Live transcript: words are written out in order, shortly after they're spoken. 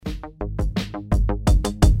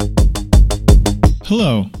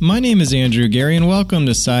Hello, my name is Andrew Gary and welcome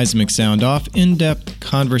to Seismic Sound Off, in-depth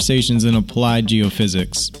conversations in applied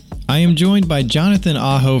geophysics. I am joined by Jonathan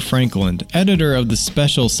Aho Frankland, editor of the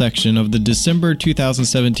special section of the December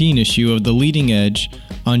 2017 issue of The Leading Edge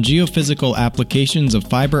on geophysical applications of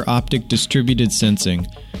fiber optic distributed sensing.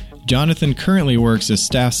 Jonathan currently works as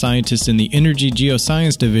staff scientist in the Energy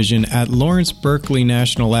Geoscience Division at Lawrence Berkeley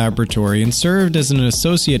National Laboratory and served as an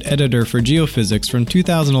associate editor for geophysics from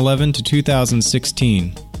 2011 to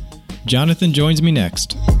 2016. Jonathan joins me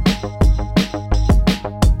next.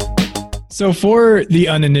 So for the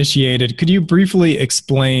uninitiated, could you briefly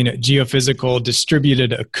explain geophysical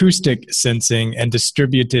distributed acoustic sensing and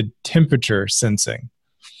distributed temperature sensing?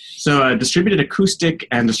 So distributed acoustic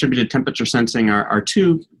and distributed temperature sensing are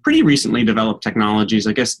two pretty recently developed technologies.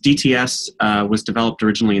 I guess DTS was developed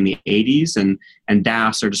originally in the 80s, and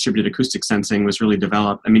DAS, or distributed acoustic sensing, was really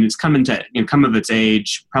developed. I mean, it's come of its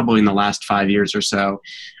age probably in the last 5 years or so.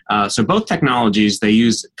 So both technologies, they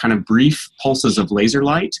use kind of brief pulses of laser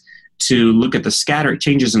light to look at the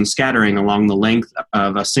changes in scattering along the length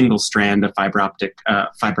of a single strand of fiber optic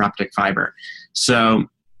fiber. So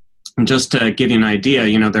just to give you an idea,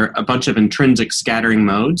 there are a bunch of intrinsic scattering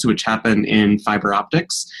modes which happen in fiber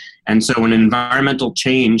optics. And so when an environmental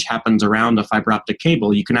change happens around a fiber optic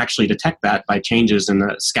cable, you can actually detect that by changes in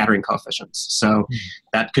the scattering coefficients. So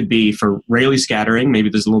that could be for Rayleigh scattering, maybe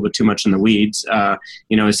there's a little bit too much in the weeds,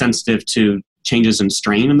 is sensitive to changes in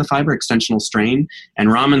strain in the fiber, extensional strain,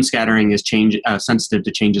 and Raman scattering is sensitive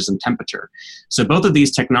to changes in temperature. So both of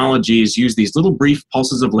these technologies use these little brief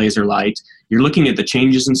pulses of laser light. You're looking at the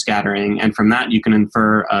changes in scattering, and from that you can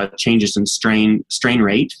infer changes in strain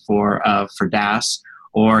rate for DAS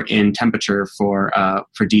or in temperature for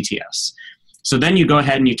DTS. So then you go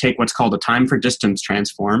ahead and you take what's called a time for distance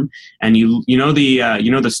transform, and you know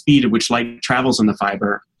the speed at which light travels in the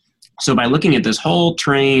fiber. So by looking at this whole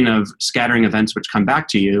train of scattering events which come back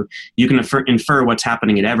to you, you can infer what's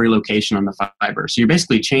happening at every location on the fiber. So you're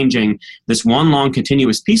basically changing this one long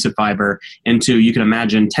continuous piece of fiber into, you can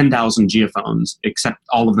imagine, 10,000 geophones, except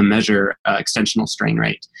all of them measure extensional strain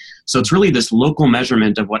rate. So it's really this local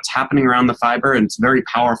measurement of what's happening around the fiber, and it's very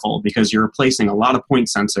powerful because you're replacing a lot of point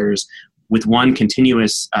sensors with one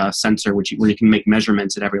continuous sensor where you can make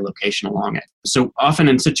measurements at every location along it. So often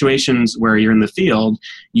in situations where you're in the field,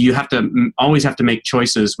 you always have to make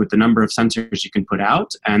choices with the number of sensors you can put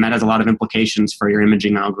out, and that has a lot of implications for your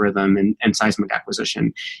imaging algorithm and seismic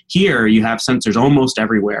acquisition. Here, you have sensors almost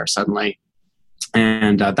everywhere suddenly,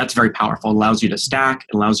 and that's very powerful. It allows you to stack,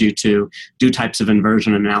 it allows you to do types of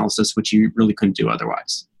inversion analysis which you really couldn't do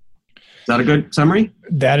otherwise. Is that a good summary?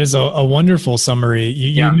 That is a wonderful summary.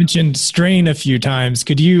 You mentioned strain a few times.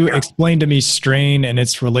 Could you explain to me strain and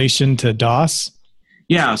its relation to DAS?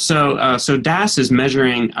 Yeah, so DAS is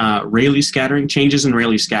measuring Rayleigh scattering, changes in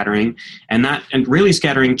Rayleigh scattering, and Rayleigh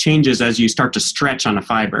scattering changes as you start to stretch on a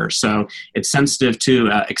fiber. So it's sensitive to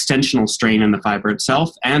extensional strain in the fiber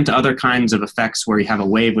itself and to other kinds of effects where you have a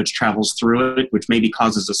wave which travels through it, which maybe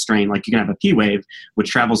causes a strain. Like you can have a P wave,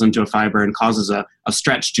 which travels into a fiber and causes a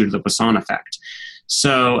stretch due to the Poisson effect.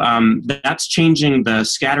 So that's changing the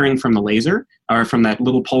scattering from the laser, or from that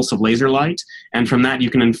little pulse of laser light, and from that you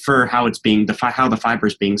can infer how the fiber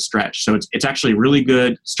is being stretched. So it's actually really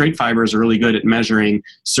good. Straight fibers are really good at measuring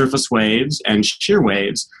surface waves and shear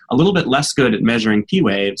waves, a little bit less good at measuring P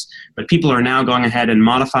waves, but people are now going ahead and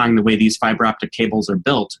modifying the way these fiber optic cables are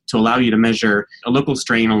built to allow you to measure a local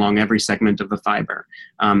strain along every segment of the fiber.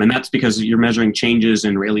 And that's because you're measuring changes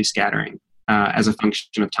in Rayleigh scattering as a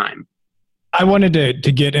function of time. I wanted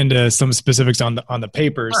to get into some specifics on the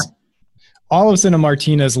papers. Sure. All of Santa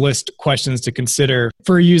Martina's list questions to consider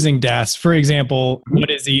for using DAS. For example,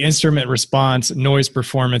 what is the instrument response, noise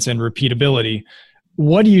performance, and repeatability?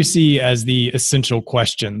 What do you see as the essential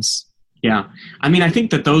questions? Yeah, I mean, I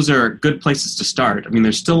think that those are good places to start. I mean,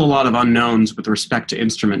 there's still a lot of unknowns with respect to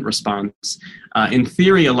instrument response. In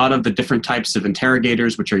theory, a lot of the different types of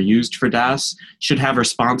interrogators which are used for DAS should have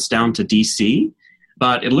response down to DC.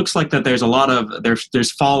 But it looks like that there's a lot of,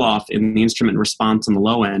 there's fall off in the instrument response on the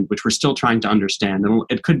low end, which we're still trying to understand. And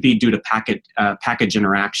it could be due to package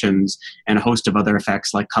interactions and a host of other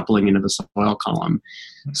effects like coupling into the soil column.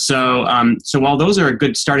 So while those are a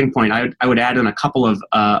good starting point, I would add in a couple of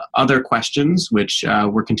other questions which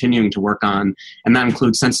we're continuing to work on, and that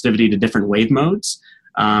includes sensitivity to different wave modes.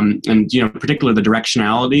 And particularly the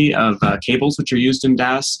directionality of cables which are used in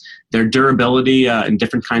DAS, their durability in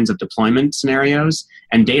different kinds of deployment scenarios,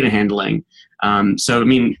 and data handling. So, I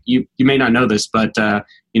mean, you may not know this, but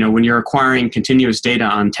when you're acquiring continuous data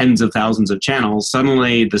on tens of thousands of channels,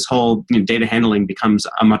 suddenly this whole data handling becomes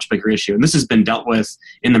a much bigger issue. And this has been dealt with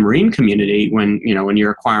in the marine community when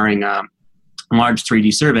you're acquiring large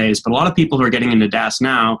 3D surveys. But a lot of people who are getting into DAS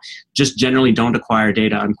now just generally don't acquire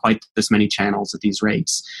data on quite this many channels at these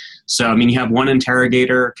rates. So, I mean, you have one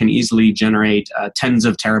interrogator can easily generate tens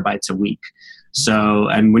of terabytes a week. So,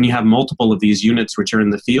 and when you have multiple of these units which are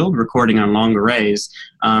in the field recording on long arrays,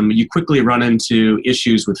 you quickly run into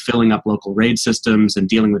issues with filling up local RAID systems and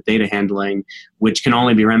dealing with data handling, which can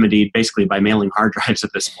only be remedied basically by mailing hard drives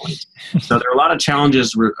at this point. So there are a lot of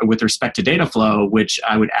challenges with respect to data flow, which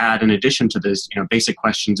I would add in addition to this, basic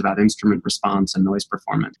questions about instrument response and noise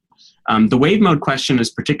performance. The wave mode question is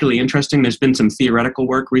particularly interesting. There's been some theoretical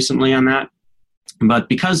work recently on that. But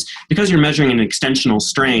because you're measuring an extensional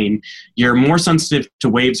strain, you're more sensitive to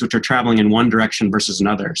waves which are traveling in one direction versus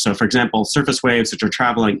another. So, for example, surface waves which are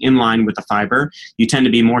traveling in line with the fiber, you tend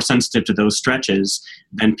to be more sensitive to those stretches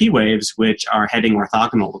than P waves which are heading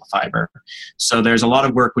orthogonal to the fiber. So there's a lot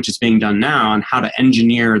of work which is being done now on how to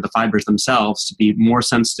engineer the fibers themselves to be more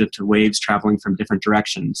sensitive to waves traveling from different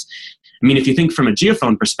directions. I mean, if you think from a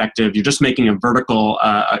geophone perspective, you're just making a vertical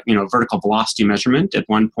velocity measurement at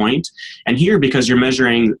one point. And here, because you're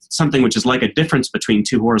measuring something which is like a difference between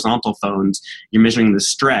two horizontal phones, you're measuring the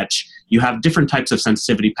stretch, you have different types of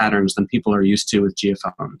sensitivity patterns than people are used to with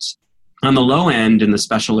geophones. On the low end in the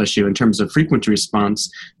special issue, in terms of frequency response,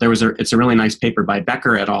 it's a really nice paper by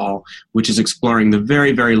Becker et al., which is exploring the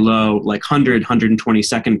very, very low, like 120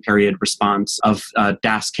 second period response of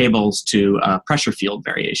DAS cables to pressure field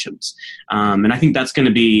variations. And I think that's going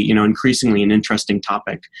to be, increasingly an interesting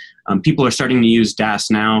topic. People are starting to use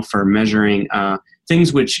DAS now for measuring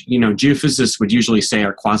things which, geophysicists would usually say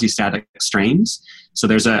are quasi-static strains. So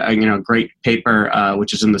there's a great paper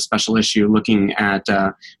which is in the special issue looking at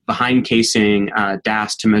behind casing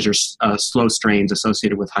DAS to measure slow strains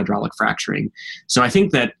associated with hydraulic fracturing. So I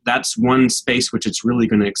think that's one space which it's really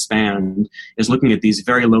going to expand, is looking at these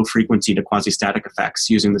very low frequency to quasi-static effects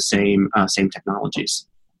using the same technologies.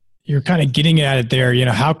 You're kind of getting at it there.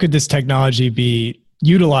 How could this technology be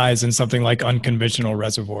utilized in something like unconventional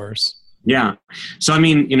reservoirs? Yeah. So, I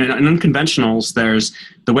mean, in unconventionals, there's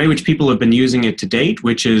the way which people have been using it to date,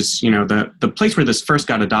 which is, the place where this first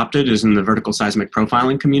got adopted is in the vertical seismic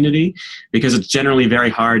profiling community, because it's generally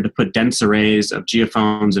very hard to put dense arrays of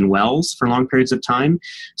geophones in wells for long periods of time.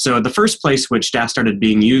 So the first place which DAS started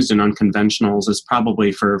being used in unconventionals is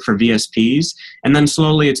probably for VSPs. And then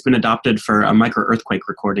slowly it's been adopted for a micro-earthquake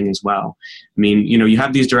recording as well. I mean, you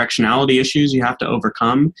have these directionality issues you have to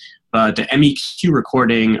overcome. But the MEQ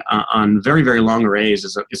recording on very, very long arrays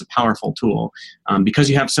is a powerful tool. Because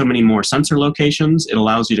you have so many more sensor locations, it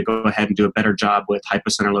allows you to go ahead and do a better job with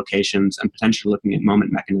hypocenter locations and potentially looking at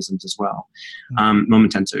moment mechanisms as well,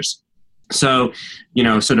 moment tensors. So,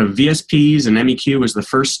 sort of VSPs and MEQ was the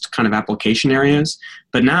first kind of application areas.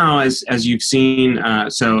 But now, as you've seen,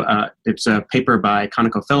 it's a paper by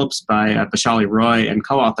ConocoPhillips, by Bashali Roy and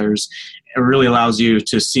co-authors. It really allows you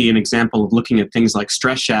to see an example of looking at things like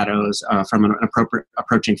stress shadows from an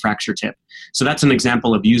approaching fracture tip. So that's an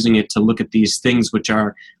example of using it to look at these things which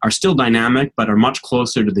are still dynamic, but are much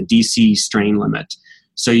closer to the DC strain limit.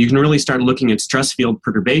 So you can really start looking at stress field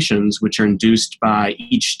perturbations, which are induced by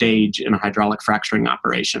each stage in a hydraulic fracturing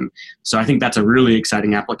operation. So I think that's a really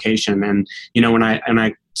exciting application. And, when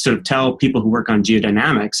I sort of tell people who work on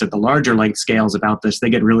geodynamics at the larger length scales about this, they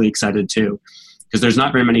get really excited too, because there's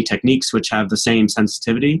not very many techniques which have the same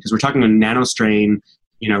sensitivity, because we're talking about nanostrain,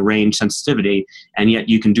 range sensitivity, and yet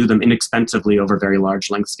you can do them inexpensively over very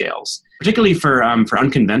large length scales, particularly for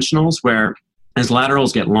unconventionals, where as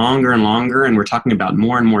laterals get longer and longer, and we're talking about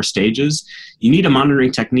more and more stages, you need a monitoring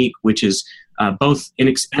technique which is both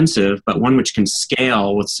inexpensive, but one which can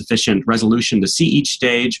scale with sufficient resolution to see each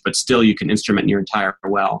stage, but still you can instrument your entire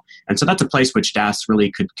well. And so that's a place which DAS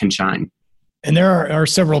really can shine. And there are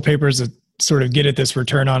several papers that sort of get at this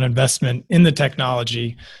return on investment in the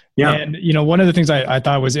technology. Yeah. And, one of the things I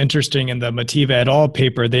thought was interesting in the Mativa et al.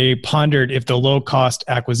 Paper, they pondered if the low-cost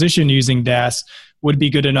acquisition using DAS would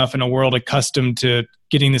be good enough in a world accustomed to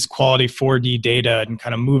getting this quality 4D data and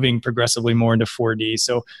kind of moving progressively more into 4D.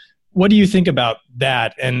 So what do you think about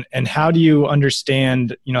that? And how do you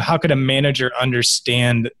understand, how could a manager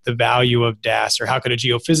understand the value of DAS, or how could a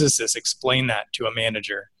geophysicist explain that to a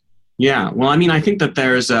manager? Yeah, well, I mean, I think that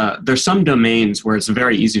there's some domains where it's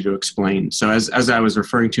very easy to explain. So as I was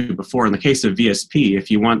referring to before, in the case of VSP, if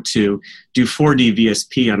you want to do 4D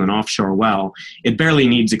VSP on an offshore well, it barely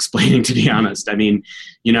needs explaining, to be honest. I mean,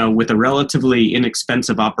 with a relatively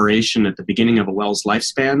inexpensive operation at the beginning of a well's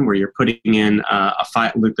lifespan, where you're putting in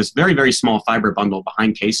this very, very small fiber bundle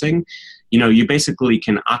behind casing, you basically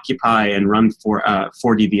can occupy and run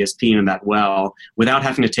 4D VSP in that well without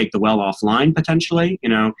having to take the well offline potentially,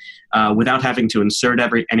 without having to insert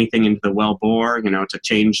anything into the well bore, to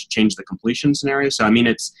change the completion scenario. So I mean,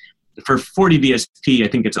 it's for 4D VSP, I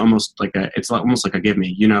think it's almost like a give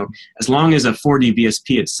me. As long as a 4D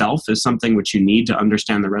VSP itself is something which you need to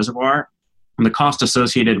understand the reservoir, and the cost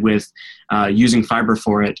associated with using fiber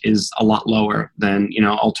for it is a lot lower than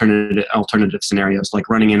alternative scenarios like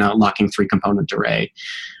running in a locking 3-component array.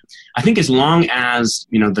 I think as long as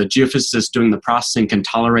the geophysicist doing the processing can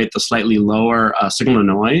tolerate the slightly lower signal to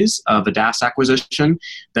noise of a DAS acquisition,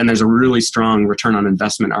 then there's a really strong return on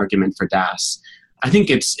investment argument for DAS. I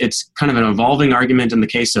think it's kind of an evolving argument in the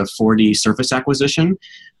case of 4D surface acquisition,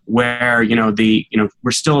 where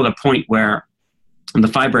we're still at a point where the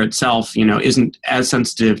fiber itself, isn't as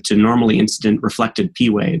sensitive to normally incident reflected P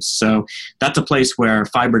waves. So that's a place where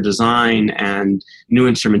fiber design and new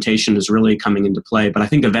instrumentation is really coming into play. But I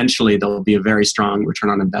think eventually there will be a very strong return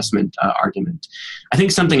on investment argument. I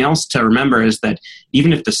think something else to remember is that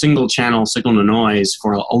even if the single channel signal to noise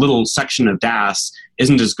for a little section of DAS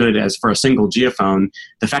isn't as good as for a single geophone,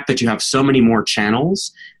 the fact that you have so many more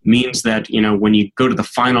channels means that when you go to the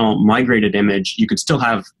final migrated image, you could still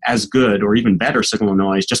have as good or even better signal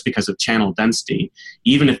noise just because of channel density,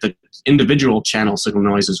 even if the individual channel signal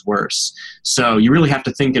noise is worse. So you really have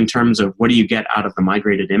to think in terms of what do you get out of the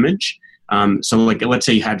migrated image. So let's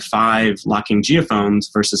say you had 5 locking geophones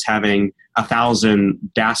versus having 1,000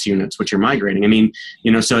 DAS units which you're migrating. I mean,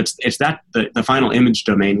 so it's that the final image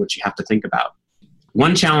domain which you have to think about.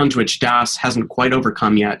 One challenge which DAS hasn't quite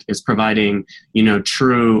overcome yet is providing,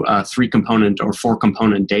 true 3-component or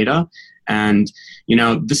 4-component data. And,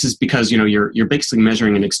 this is because, you're basically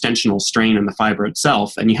measuring an extensional strain in the fiber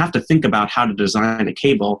itself. And you have to think about how to design a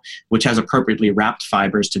cable which has appropriately wrapped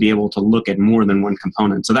fibers to be able to look at more than one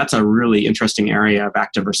component. So that's a really interesting area of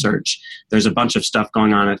active research. There's a bunch of stuff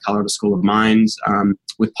going on at Colorado School of Mines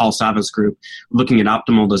with Paul Sava's group looking at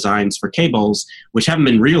optimal designs for cables, which haven't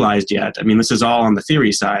been realized yet. I mean, this is all on the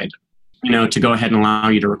theory side, to go ahead and allow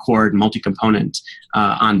you to record multi-component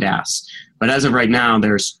on DAS. But as of right now,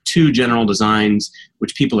 there's 2 general designs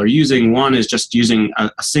which people are using. One is just using a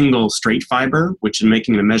single straight fiber, which is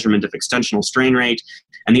making a measurement of extensional strain rate.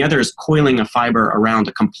 And the other is coiling a fiber around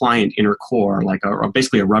a compliant inner core, like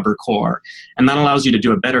basically a rubber core. And that allows you to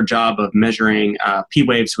do a better job of measuring P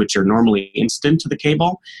waves, which are normally incident to the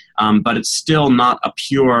cable. But it's still not a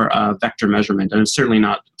pure vector measurement, and it's certainly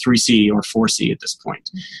not 3C or 4C at this point.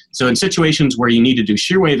 So in situations where you need to do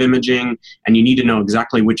shear wave imaging and you need to know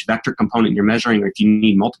exactly which vector component you're measuring, or if you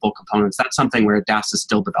need multiple components, that's something where DAS is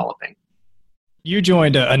still developing. You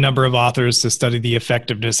joined a number of authors to study the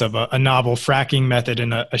effectiveness of a novel fracking method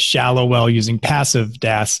in a shallow well using passive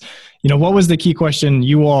DAS. What was the key question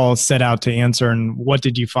you all set out to answer, and what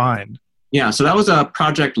did you find? Yeah, so that was a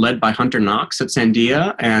project led by Hunter Knox at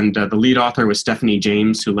Sandia, and the lead author was Stephanie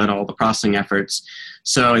James, who led all the processing efforts.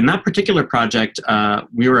 So in that particular project,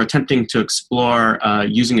 we were attempting to explore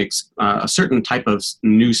using a certain type of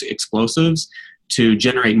new explosives to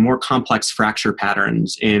generate more complex fracture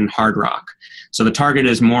patterns in hard rock. So the target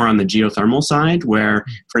is more on the geothermal side, where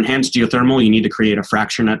for enhanced geothermal, you need to create a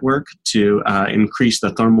fracture network to increase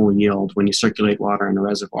the thermal yield when you circulate water in a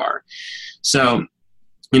reservoir. So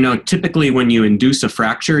typically when you induce a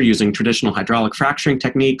fracture using traditional hydraulic fracturing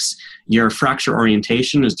techniques, your fracture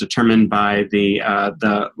orientation is determined by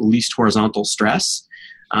the least horizontal stress.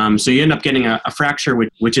 So you end up getting a fracture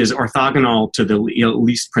which is orthogonal to the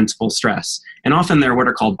least principal stress. And often they're what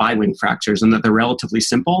are called bi-wing fractures, and that they're relatively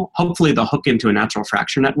simple. Hopefully they'll hook into a natural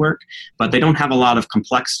fracture network, but they don't have a lot of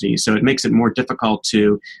complexity. So it makes it more difficult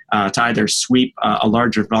to either sweep a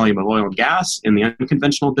larger volume of oil and gas in the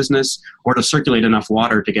unconventional business, or to circulate enough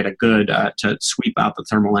water to get a good, to sweep out the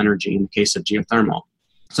thermal energy in the case of geothermal.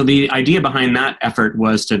 So the idea behind that effort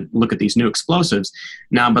was to look at these new explosives.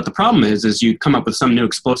 Now, but the problem is you come up with some new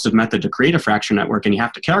explosive method to create a fracture network, and you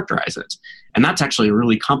have to characterize it. And that's actually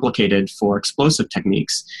really complicated for explosive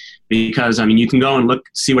techniques, because, I mean, you can go and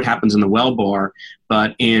see what happens in the well bore,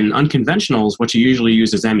 but in unconventionals, what you usually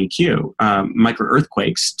use is MEQ,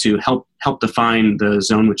 micro-earthquakes, to help define the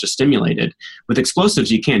zone which is stimulated. With explosives,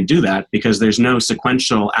 you can't do that because there's no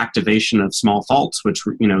sequential activation of small faults, which,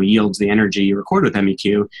 yields the energy you record with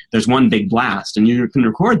MEQ. There's one big blast, and you can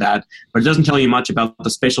record that, but it doesn't tell you much about the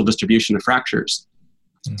spatial distribution of fractures.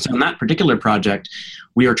 So in that particular project,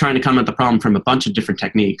 we were trying to come at the problem from a bunch of different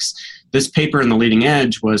techniques. This paper in the leading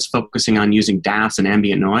edge was focusing on using DAS and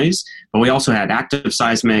ambient noise, but we also had active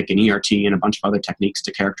seismic and ERT and a bunch of other techniques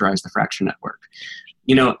to characterize the fracture network.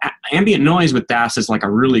 Ambient noise with DAS is like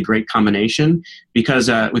a really great combination because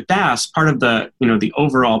with DAS, part of the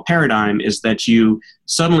overall paradigm is that you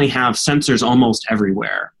suddenly have sensors almost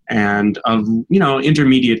everywhere and of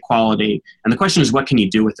intermediate quality. And the question is, what can you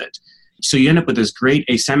do with it? So you end up with this great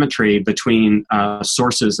asymmetry between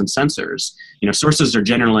sources and sensors. Sources are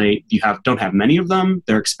generally, don't have many of them.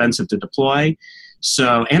 They're expensive to deploy.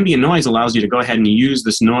 So ambient noise allows you to go ahead and use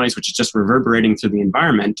this noise, which is just reverberating through the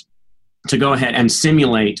environment, to go ahead and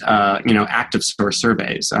simulate, active source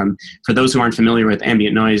surveys. For those who aren't familiar with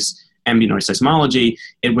ambient noise seismology,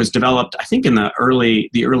 it was developed, I think, in the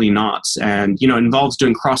early noughts, and it involves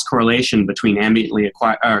doing cross correlation between ambiently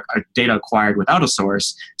data acquired without a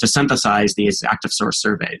source to synthesize these active source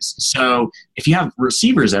surveys. So if you have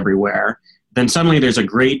receivers everywhere, then suddenly there's a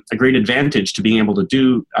great advantage to being able to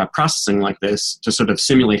do processing like this to sort of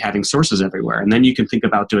simulate having sources everywhere. And then you can think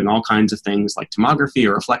about doing all kinds of things like tomography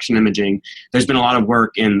or reflection imaging. There's been a lot of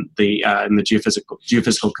work in the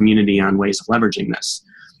geophysical community on ways of leveraging this.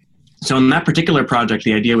 So in that particular project,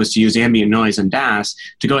 the idea was to use ambient noise and DAS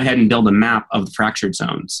to go ahead and build a map of the fractured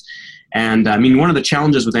zones. And one of the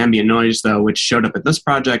challenges with ambient noise, though, which showed up at this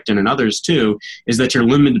project and in others too, is that you're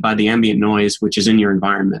limited by the ambient noise which is in your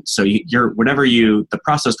environment. So the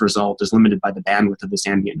processed result is limited by the bandwidth of this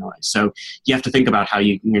ambient noise. So you have to think about how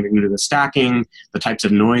you're going to do the stacking, the types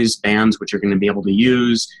of noise bands which you're going to be able to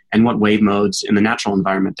use, and what wave modes in the natural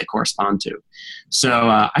environment they correspond to. So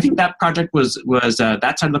I think that project was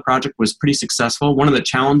that side of the project was pretty successful. One of the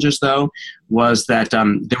challenges, though, was that there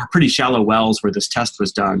were pretty shallow wells where this test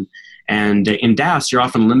was done. And in DAS, you're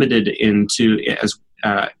often limited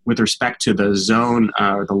with respect to the zone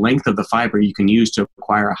or the length of the fiber you can use to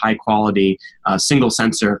acquire a high quality single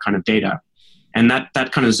sensor kind of data. And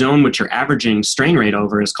that kind of zone which you're averaging strain rate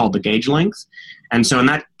over is called the gauge length. And so in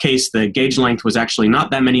that case, the gauge length was actually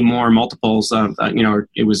not that many more multiples of,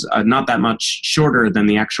 it was not that much shorter than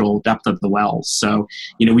the actual depth of the wells. So,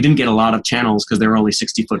 we didn't get a lot of channels because they were only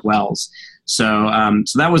 60-foot wells. So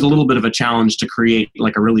that was a little bit of a challenge to create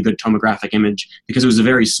like a really good tomographic image because it was a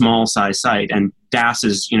very small size site, and DAS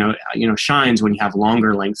is, shines when you have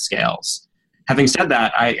longer length scales. Having said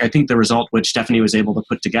that, I think the result which Stephanie was able to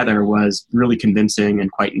put together was really convincing and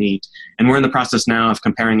quite neat. And we're in the process now of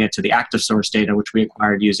comparing it to the active source data, which we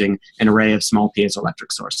acquired using an array of small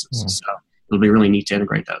piezoelectric sources. So it'll be really neat to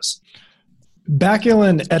integrate those.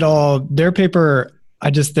 Backlund et al., their paper,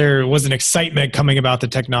 there was an excitement coming about the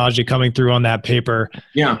technology coming through on that paper.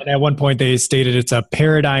 Yeah. And at one point they stated it's a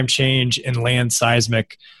paradigm change in land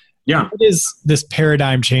seismic. Yeah. What is this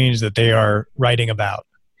paradigm change that they are writing about?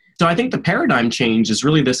 So I think the paradigm change is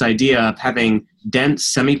really this idea of having dense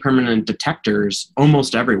semi-permanent detectors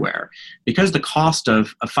almost everywhere. Because the cost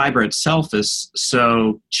of a fiber itself is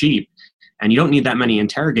so cheap, and you don't need that many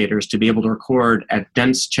interrogators to be able to record at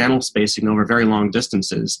dense channel spacing over very long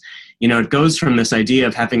distances. It goes from this idea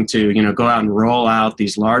of having to, go out and roll out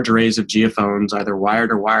these large arrays of geophones, either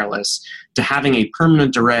wired or wireless, to having a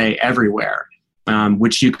permanent array everywhere,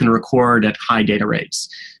 which you can record at high data rates.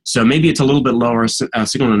 So maybe it's a little bit lower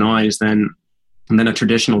signal to noise than a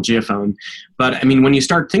traditional geophone. But when you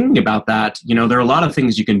start thinking about that, there are a lot of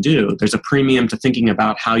things you can do. There's a premium to thinking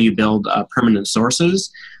about how you build permanent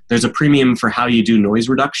sources. There's a premium for how you do noise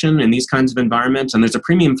reduction in these kinds of environments. And there's a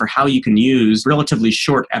premium for how you can use relatively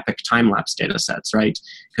short epic time-lapse data sets, right?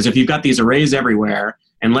 Because if you've got these arrays everywhere,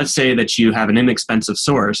 and let's say that you have an inexpensive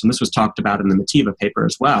source, and this was talked about in the Mativa paper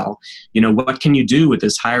as well, what can you do with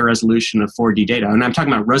this higher resolution of 4D data? And I'm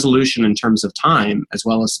talking about resolution in terms of time as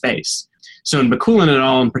well as space. So in Backlund et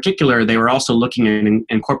al. In particular, they were also looking at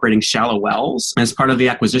incorporating shallow wells as part of the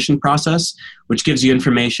acquisition process, which gives you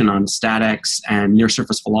information on statics and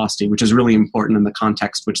near-surface velocity, which is really important in the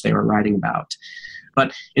context which they were writing about.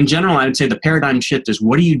 But in general, I would say the paradigm shift is,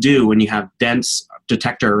 what do you do when you have dense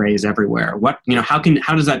detector arrays everywhere? How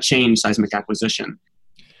does that change seismic acquisition?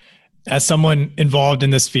 As someone involved in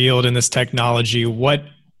this field, in this technology, what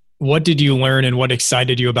did you learn and what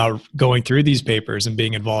excited you about going through these papers and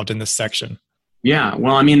being involved in this section? Yeah,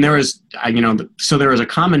 well, I mean, so there was a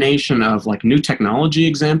combination of like new technology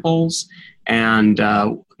examples and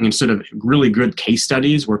sort of really good case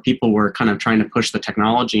studies where people were kind of trying to push the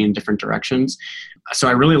technology in different directions. So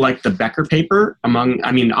I really liked the Becker paper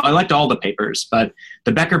I liked all the papers, but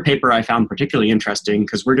the Becker paper I found particularly interesting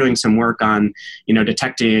because we're doing some work on,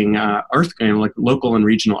 detecting like local and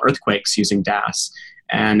regional earthquakes using DAS.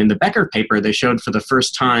 And in the Becker paper, they showed for the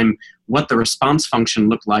first time what the response function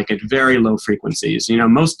looked like at very low frequencies.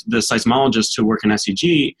 Most of the seismologists who work in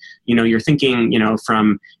SEG, you're thinking,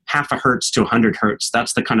 from half a hertz to 100 hertz.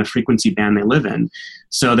 That's the kind of frequency band they live in.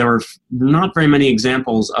 So there were not very many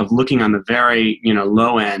examples of looking on the very,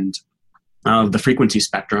 low end of the frequency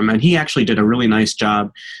spectrum. And he actually did a really nice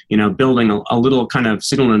job, building a little kind of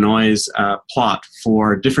signal to noise plot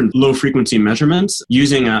for different low frequency measurements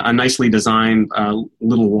using a nicely designed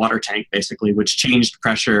little water tank, basically, which changed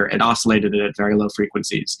pressure. It oscillated it at very low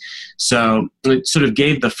frequencies. So it sort of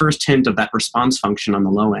gave the first hint of that response function on the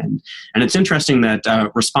low end. And it's interesting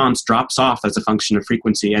that response drops off as a function of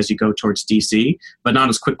frequency as you go towards DC, but not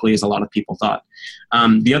as quickly as a lot of people thought.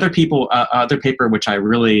 The other paper which I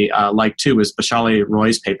really like too was Bashali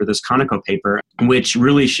Roy's paper, this Conoco paper, which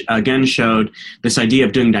really again showed this idea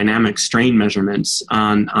of doing dynamic strain measurements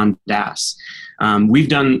on DAS.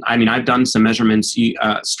 I've done some measurements,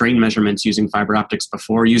 strain measurements using fiber optics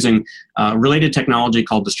before, using related technology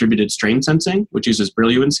called distributed strain sensing, which uses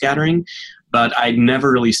Brillouin scattering. But I'd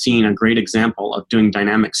never really seen a great example of doing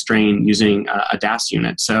dynamic strain using a DAS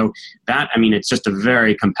unit. So it's just a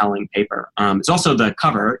very compelling paper. It's also the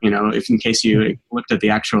cover, if in case you looked at the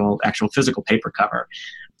actual physical paper cover.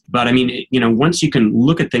 But once you can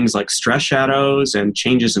look at things like stress shadows and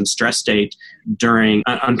changes in stress state during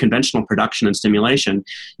unconventional production and stimulation,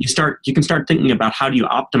 you can start thinking about how do you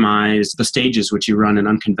optimize the stages which you run in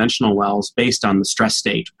unconventional wells based on the stress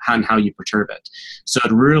state and how you perturb it. So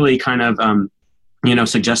it really kind of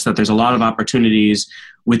suggests that there's a lot of opportunities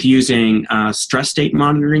with using stress state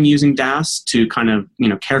monitoring using DAS to kind of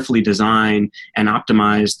carefully design and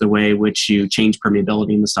optimize the way which you change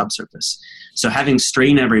permeability in the subsurface. So having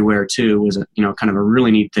strain everywhere too was kind of a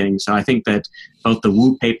really neat thing. So I think that both the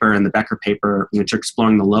Wu paper and the Becker paper, which are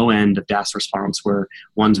exploring the low end of DAS response, were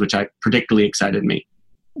ones which I particularly excited me.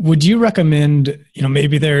 Would you recommend,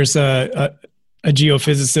 maybe there's a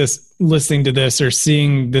geophysicist listening to this or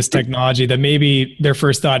seeing this technology that maybe their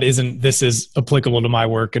first thought isn't this is applicable to my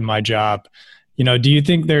work and my job? Do you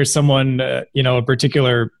think there's someone, a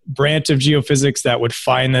particular branch of geophysics that would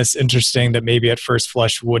find this interesting that maybe at first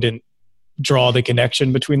flush wouldn't draw the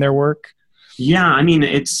connection between their work? Yeah,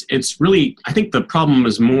 it's really, I think the problem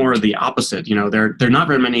is more the opposite. There are not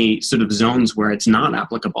very many sort of zones where it's not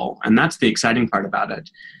applicable, and that's the exciting part about it.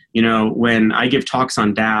 When I give talks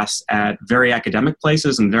on DAS at very academic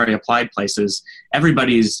places and very applied places,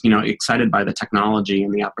 everybody's, excited by the technology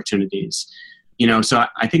and the opportunities. So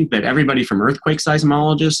I think that everybody from earthquake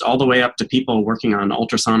seismologists all the way up to people working on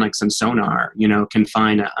ultrasonics and sonar, can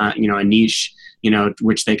find a niche,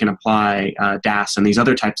 which they can apply DAS and these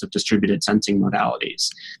other types of distributed sensing modalities.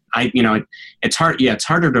 It's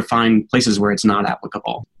harder to find places where it's not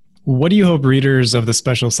applicable. What do you hope readers of the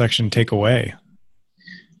special section take away?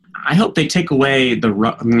 I hope they take away the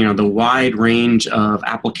wide range of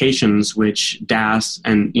applications which DAS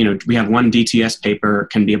and we have one DTS paper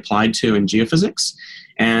can be applied to in geophysics,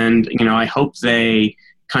 and I hope they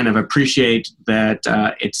kind of appreciate that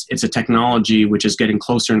it's a technology which is getting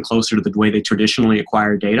closer and closer to the way they traditionally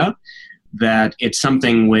acquire data. That it's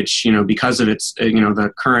something which because of its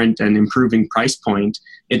the current and improving price point,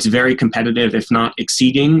 it's very competitive, if not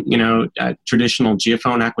exceeding traditional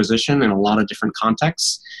geophone acquisition in a lot of different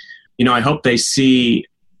contexts. I hope they see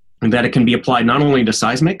that it can be applied not only to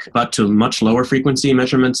seismic, but to much lower frequency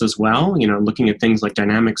measurements as well, looking at things like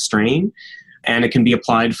dynamic strain. And it can be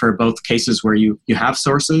applied for both cases where you have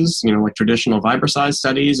sources, like traditional vibra-size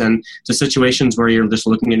studies, and to situations where you're just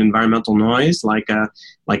looking at environmental noise, like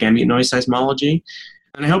ambient noise seismology.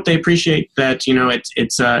 And I hope they appreciate that,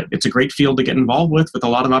 it's a great field to get involved with a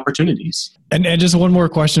lot of opportunities. And just one more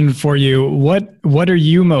question for you. What are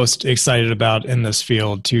you most excited about in this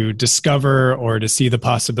field to discover or to see the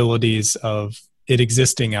possibilities of it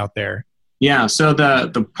existing out there? Yeah, so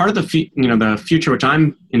the part of the future which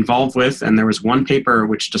I'm involved with, and there was one paper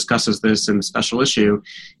which discusses this in the special issue,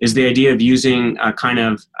 is the idea of using kind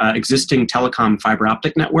of existing telecom fiber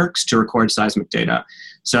optic networks to record seismic data.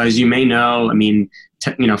 So as you may know,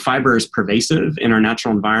 fiber is pervasive in our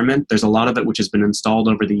natural environment. There's a lot of it which has been installed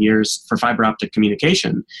over the years for fiber optic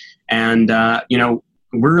communication. And,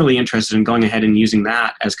 we're really interested in going ahead and using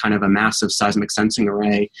that as kind of a massive seismic sensing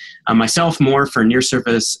array. Myself, more for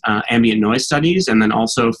near-surface ambient noise studies, and then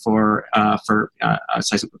also for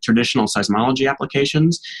traditional seismology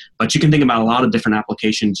applications. But you can think about a lot of different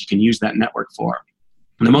applications you can use that network for.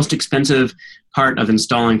 And the most expensive part of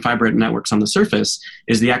installing fiber networks on the surface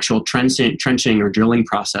is the actual trenching or drilling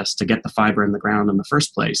process to get the fiber in the ground in the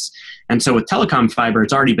first place. And so with telecom fiber,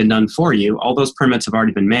 it's already been done for you. All those permits have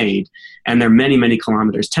already been made, and there are many, many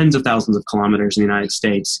kilometers, tens of thousands of kilometers in the United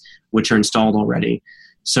States, which are installed already.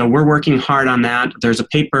 So we're working hard on that. There's a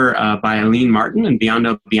paper by Eileen Martin and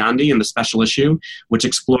Biondo Biondi in the special issue, which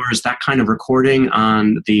explores that kind of recording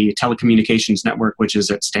on the telecommunications network, which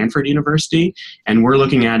is at Stanford University. And we're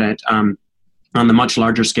looking at it on the much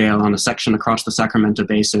larger scale on a section across the Sacramento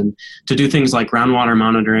Basin to do things like groundwater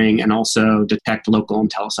monitoring and also detect local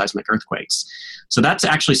and teleseismic earthquakes. So that's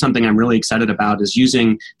actually something I'm really excited about, is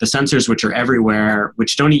using the sensors which are everywhere,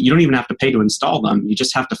 which you don't even have to pay to install them. You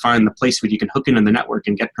just have to find the place where you can hook into the network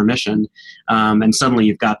and get permission. And suddenly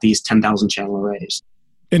you've got these 10,000 channel arrays.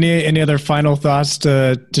 Any other final thoughts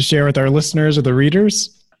to share with our listeners or the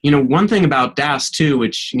readers? One thing about DAS too,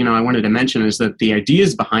 which, I wanted to mention, is that the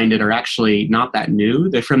ideas behind it are actually not that new.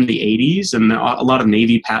 They're from the 80s, and a lot of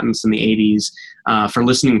Navy patents in the 80s for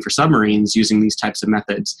listening for submarines using these types of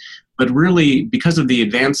methods. But really, because of the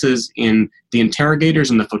advances in the interrogators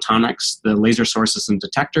and the photonics, the laser sources and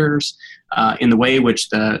detectors, in the way in which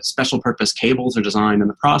the special purpose cables are designed and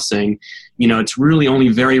the processing, it's really only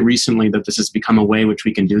very recently that this has become a way which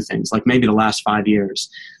we can do things, like maybe the last 5 years.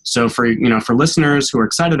 So for listeners who are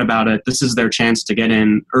excited about it, this is their chance to get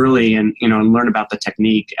in early and, and learn about the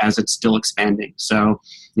technique as it's still expanding. So,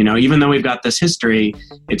 even though we've got this history,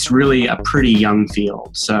 it's really a pretty young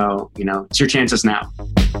field. So, it's your chances now.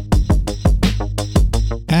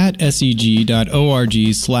 At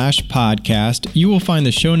seg.org/podcast, you will find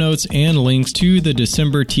the show notes and links to the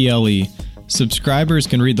December TLE. Subscribers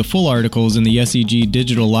can read the full articles in the SEG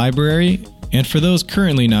digital library, and for those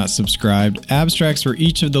currently not subscribed, abstracts for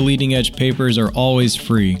each of the leading edge papers are always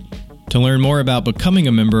free. To learn more about becoming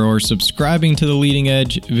a member or subscribing to the Leading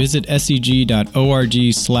Edge, visit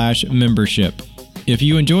seg.org/membership. If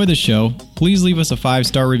you enjoy the show, please leave us a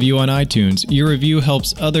 5-star review on iTunes. Your review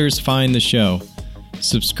helps others find the show.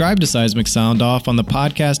 Subscribe to Seismic Sound Off on the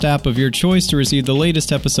podcast app of your choice to receive the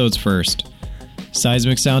latest episodes first.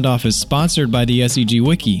 Seismic Sound Off is sponsored by the SEG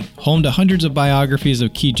Wiki, home to hundreds of biographies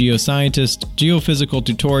of key geoscientists, geophysical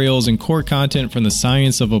tutorials, and core content from the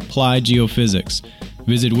science of applied geophysics.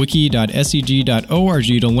 Visit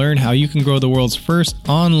wiki.seg.org to learn how you can grow the world's first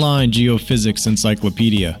online geophysics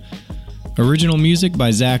encyclopedia. Original music by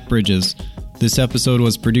Zach Bridges. This episode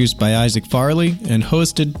was produced by Isaac Farley and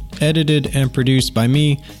hosted, edited, and produced by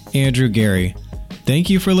me, Andrew Geary. Thank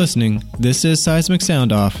you for listening. This is Seismic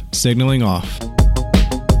Sound Off, signaling off.